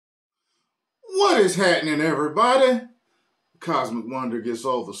What is happening, everybody? Cosmic Wonder gets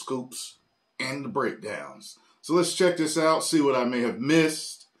all the scoops and the breakdowns. So let's check this out, see what I may have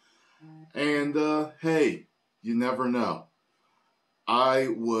missed. And hey, you never know. I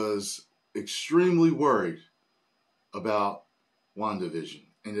was extremely worried about WandaVision.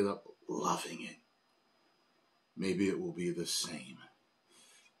 Ended up loving it. Maybe it will be the same.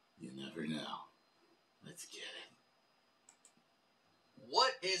 You never know. Let's get it.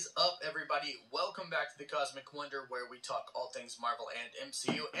 What is up, everybody? Welcome back to the Cosmic Wonder, where we talk all things Marvel and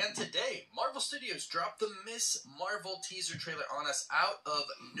MCU. And today, Marvel Studios dropped the Miss Marvel teaser trailer on us out of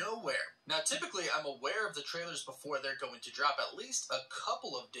nowhere. Now, typically, I'm aware of the trailers before they're going to drop, at least a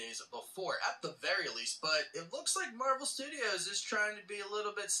couple of days before, at the very least. But it looks like Marvel Studios is trying to be a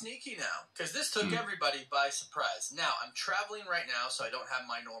little bit sneaky now, because this took everybody by surprise. Now, I'm traveling right now, so I don't have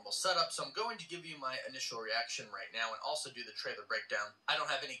my normal setup, so I'm going to give you my initial reaction right now and also do the trailer breakdown. I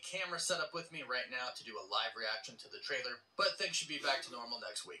don't have any camera set up with me right now to do a live reaction to the trailer, but things should be back to normal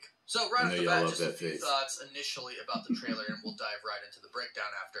next week. So right off the bat, just a few thoughts initially about the trailer, and we'll dive right into the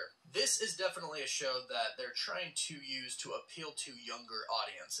breakdown after. This is definitely a show that they're trying to use to appeal to younger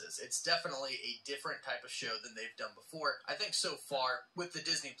audiences. It's definitely a different type of show than they've done before. I think so far, with the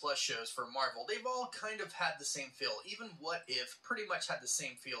Disney Plus shows for Marvel, they've all kind of had the same feel. Even What If pretty much had the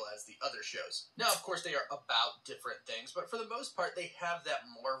same feel as the other shows. Now, of course, they are about different things, but for the most part, they have that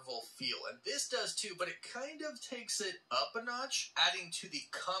Marvel feel. And this does too, but it kind of takes it up a notch, adding to the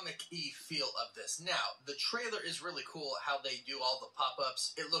comic-y feel of this. Now, the trailer is really cool, how they do all the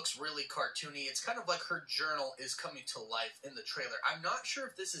pop-ups. It looks really cartoony. It's kind of like her journal is coming to life in the trailer. I'm not sure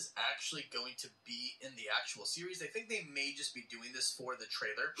if this is actually going to be in the actual series. I think they may just be doing this for the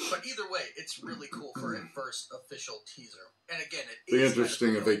trailer. But either way, it's really cool for a first official teaser. And again, it is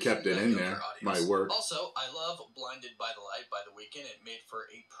interesting if they kept it in there. Might work. Also, I love Blinded by the Light by The Weeknd. It made for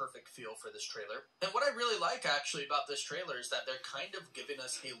a perfect feel for this trailer. And what I really like, actually, about this trailer is that they're kind of giving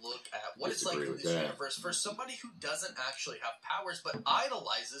us a look at what it's like in this universe for somebody who doesn't actually have powers, but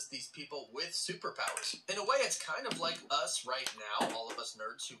idolizes these people with superpowers. In a way, it's kind of like us right now, all of us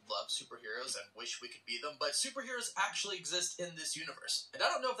nerds who love superheroes and wish we could be them, but superheroes actually exist in this universe. And I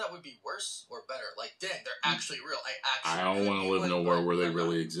don't know if that would be worse or better. Like, dang, they're actually real. I don't want to live nowhere where they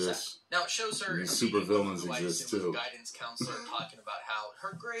really exist. Now, it shows her super villains exist too. Guidance counselor talking about how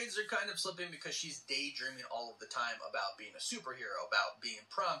her grades are kind of slipping because she's daydreaming all of the time about being a superhero, about being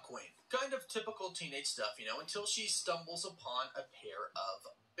prom queen. Kind of typical teenage stuff, you know, until she stumbles upon a pair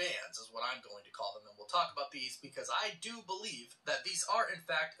of bands, is what I'm going to call them, and we'll talk about these because I do believe that these are, in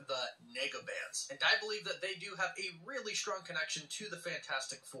fact, the Nega Bands, and I believe that they do have a really strong connection to the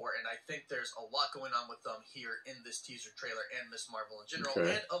Fantastic Four, and I think there's a lot going on with them here in this teaser trailer and Miss Marvel in general,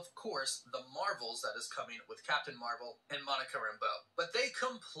 and of course, the Marvels that is coming with Captain Marvel and Monica Rambeau. But they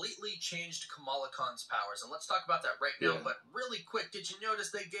completely changed Kamala Khan's powers, and let's talk about that right now, but really quick, did you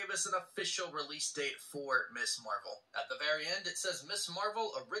notice they gave us an official release date for Miss Marvel? At the very end, it says Miss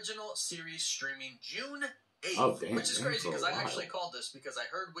Marvel Original Series streaming June 8th, which is crazy because I actually called this because I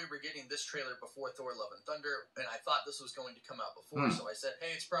heard we were getting this trailer before Thor Love and Thunder, and I thought this was going to come out before, so I said,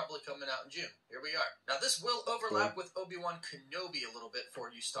 hey, it's probably coming out in June. Here we are. Now, this will overlap with Obi-Wan Kenobi a little bit for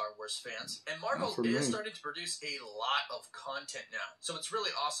you Star Wars fans, and Marvel is starting to produce a lot of content now, so it's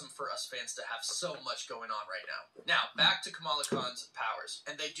really awesome for us fans to have so much going on right now. Now, back to Kamala Khan's powers,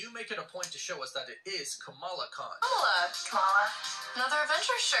 and they do make it a point to show us that it is Kamala Khan. Kamala, another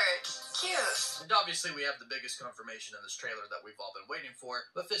Avengers shirt. Cute. And obviously, we have the biggest confirmation in this trailer that we've all been waiting for.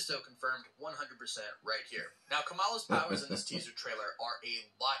 Mephisto confirmed 100% right here. Now, Kamala's powers in this teaser trailer are a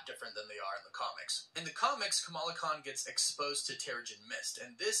lot different than they are in the comics. In the comics, Kamala Khan gets exposed to Terrigen Mist,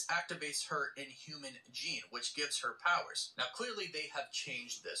 and this activates her Inhuman gene, which gives her powers. Now, clearly they have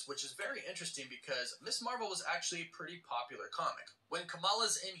changed this, which is very interesting because Miss Marvel was actually a pretty popular comic. When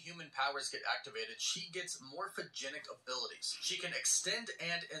Kamala's Inhuman powers get activated, she gets morphogenic abilities. She can extend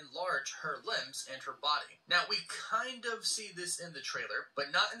and enlarge her limbs and her body. Now, we kind of see this in the trailer,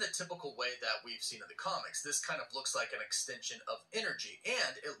 but not in the typical way that we've seen in the comics. This kind of looks like an extension of energy,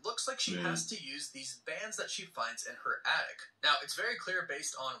 and it looks like she has to use these bands that she finds in her attic. Now, it's very clear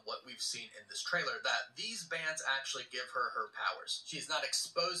based on what we've seen in this trailer that these bands actually give her her powers. She's not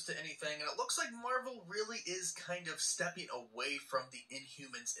exposed to anything, and it looks like Marvel really is kind of stepping away from the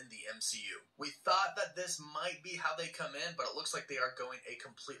Inhumans in the MCU. We thought that this might be how they come in, but it looks like they are going a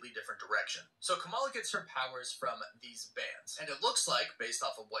completely different direction. So Kamala gets her powers from these bands, and it looks like, based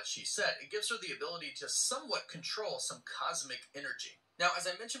off of what she said, it gives her the ability to somewhat control some cosmic energy. Now, as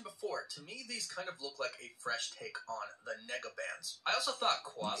I mentioned before, to me, these kind of look like a fresh take on the Negabands. I also thought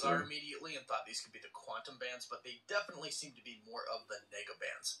Quasar immediately and thought these could be the Quantum Bands, but they definitely seem to be more of the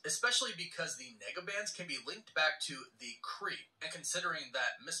Negabands, especially because the Negabands can be linked back to the Kree. And considering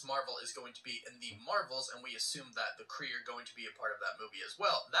that Miss Marvel is going to be in the Marvels, and we assume that the Kree are going to be a part of that movie as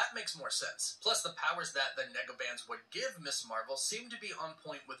well, that makes more sense. Plus, the powers that the Negabands would give Miss Marvel seem to be on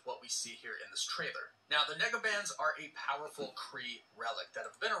point with what we see here in this trailer. Now, the Negabands are a powerful Kree relic that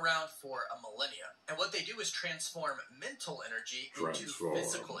have been around for a millennia, and what they do is transform mental energy into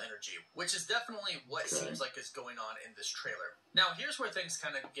physical energy, which is definitely what seems like is going on in this trailer. Now, here's where things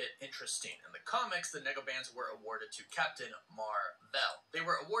kind of get interesting. In the comics, the Negabands were awarded to Captain Mar-Vell. They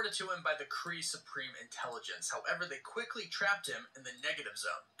were awarded to him by the Kree Supreme Intelligence. However, they quickly trapped him in the negative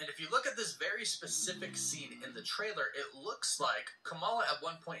zone. And if you look at this very specific scene in the trailer, it looks like Kamala at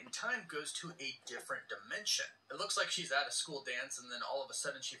one point in time goes to a different dimension. It looks like she's at a school dance, and then all of a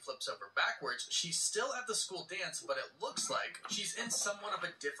sudden she flips over backwards. She's still at the school dance, but it looks like she's in somewhat of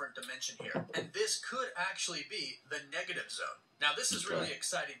a different dimension here. And this could actually be the negative zone. Now, this is really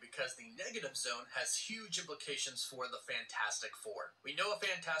exciting because the negative zone has huge implications for the Fantastic Four. We know a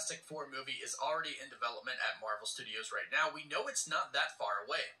Fantastic Four movie is already in development at Marvel Studios right now. We know it's not that far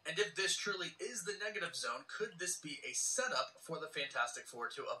away. And if this truly is the negative zone, could this be a setup for the Fantastic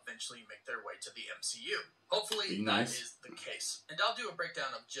Four to eventually make their way to the MCU? Hopefully that is the case. And I'll do a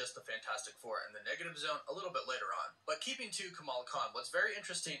breakdown of just the Fantastic Four and the negative zone a little bit later on. But keeping to Kamala Khan, what's very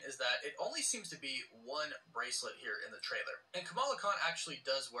interesting is that it only seems to be one bracelet here in the trailer. And Kamala Khan actually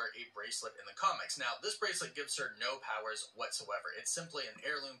does wear a bracelet in the comics. Now, this bracelet gives her no powers whatsoever. It's simply an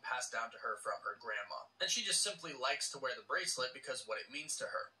heirloom passed down to her from her grandma. And she just simply likes to wear the bracelet because what it means to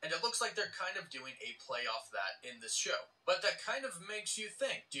her. And it looks like they're kind of doing a play off that in this show. But that kind of makes you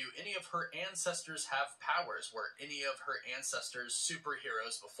think, do any of her ancestors have powers? Were any of her ancestors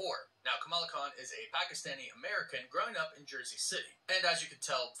superheroes before? Now, Kamala Khan is a Pakistani American growing up in Jersey City. And as you can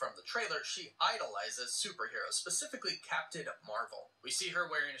tell from the trailer, she idolizes superheroes, specifically Captain Marvel. We see her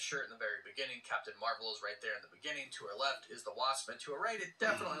wearing a shirt in the very beginning. Captain Marvel is right there in the beginning. To her left is the Wasp, and to her right, it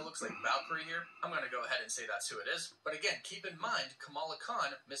definitely looks like Valkyrie here. I'm going to go ahead and say that's who it is. But again, keep in mind, Kamala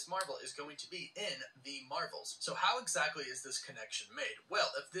Khan, Miss Marvel, is going to be in the Marvels. So how exactly is this connection made?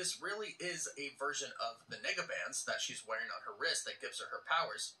 Well, if this really is a version of the Negabands that she's wearing on her wrist that gives her her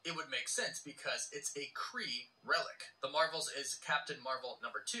powers, it would make sense because it's a Kree relic. The Marvels is Captain Marvel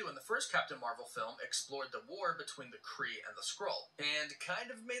 #2, and the first Captain Marvel film explored the war between the Kree and the Skrull, and kind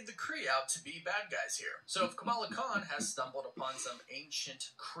of made the Kree out to be bad guys here. So if Kamala Khan has stumbled upon some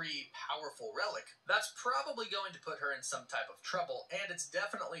ancient Kree powerful relic, that's probably going to put her in some type of trouble, and it's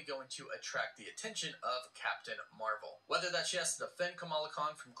definitely going to attract the attention of Captain Marvel. Whether that she has to defend Kamala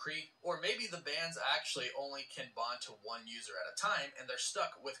Khan from Kree, or maybe the bands actually only can bond to one user at a time, and they're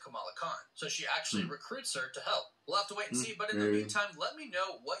stuck with Kamala Khan. So she actually recruits her to help. We'll have to wait and see, but in the meantime, let me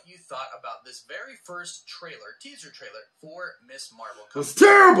know what you thought about this very first teaser trailer for Miss Marvel. It was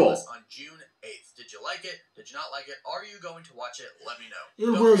terrible! On June 8th. Did you like it? Did you not like it? Are you going to watch it? Let me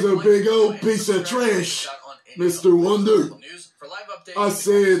know. It was a big old piece of trash, Mr. Wonder. For live updates, I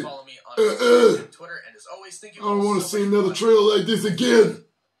said, follow me on Twitter, and as always, thank you. I don't want to see another trailer like this again.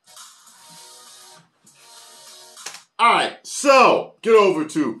 Alright, so, get over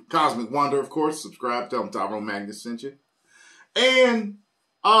to Cosmic Wonder, of course. Subscribe, tell them Tyrone Magnus sent you. And,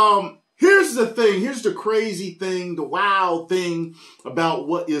 here's the thing, here's the crazy thing, the wow thing about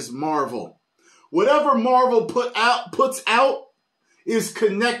what is Marvel. Whatever Marvel puts out is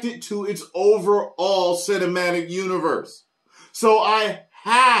connected to its overall cinematic universe. So I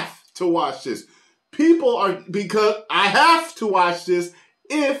have to watch this. Because I have to watch this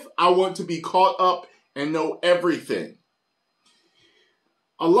if I want to be caught up and know everything.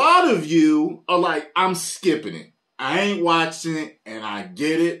 A lot of you are like, I'm skipping it. I ain't watching it, and I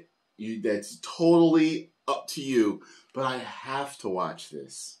get it. That's totally up to you. But I have to watch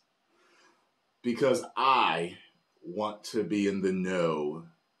this because I want to be in the know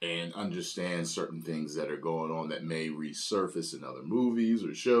and understand certain things that are going on that may resurface in other movies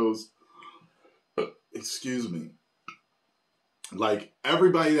or shows. Excuse me. Like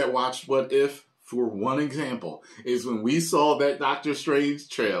everybody that watched What If, for one example, is when we saw that Doctor Strange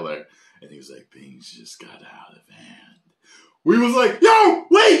trailer and he was like, things just got out of hand. We was like, yo,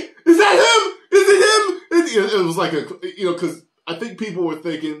 wait, is that him? Is it him? It was like because I think people were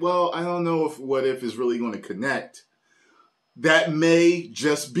thinking, well, I don't know if What If is really going to connect. That may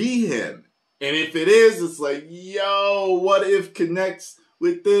just be him. And if it is, it's like, yo, What If connects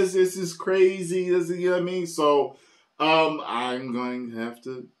with this? This is crazy. You know what I mean? So, I'm going to have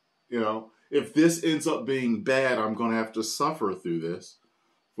to, if this ends up being bad, I'm going to have to suffer through this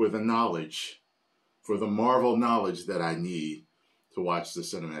for the knowledge, for the Marvel knowledge that I need to watch the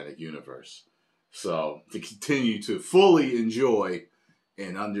cinematic universe. So, to continue to fully enjoy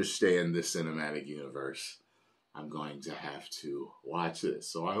and understand the cinematic universe, I'm going to have to watch this.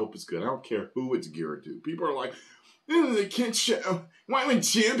 So I hope it's good. I don't care who it's geared to. People are like, this is a kid's show. Why would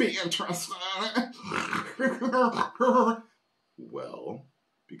Jim be interested in it? Well,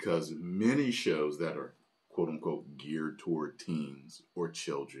 because many shows that are quote-unquote geared toward teens or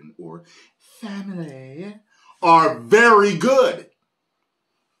children or family are very good.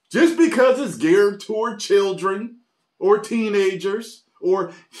 Just because it's geared toward children or teenagers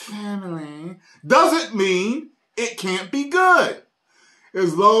or family doesn't mean it can't be good.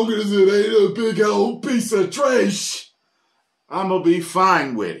 As long as it ain't a big old piece of trash, I'm going to be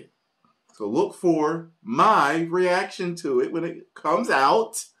fine with it. So look for my reaction to it when it comes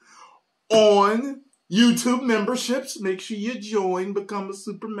out on YouTube memberships. Make sure you join, become a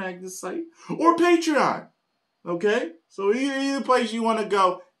Super Magnus site, or Patreon. Okay? So either place you want to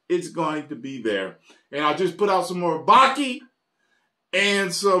go, it's going to be there. And I just put out some more Baki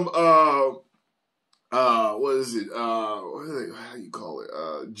and some, what is it? How do you call it?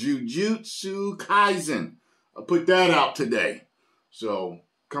 Jujutsu Kaisen. I put that out today. So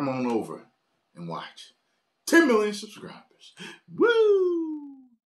come on over and watch. 10 million subscribers. Woo!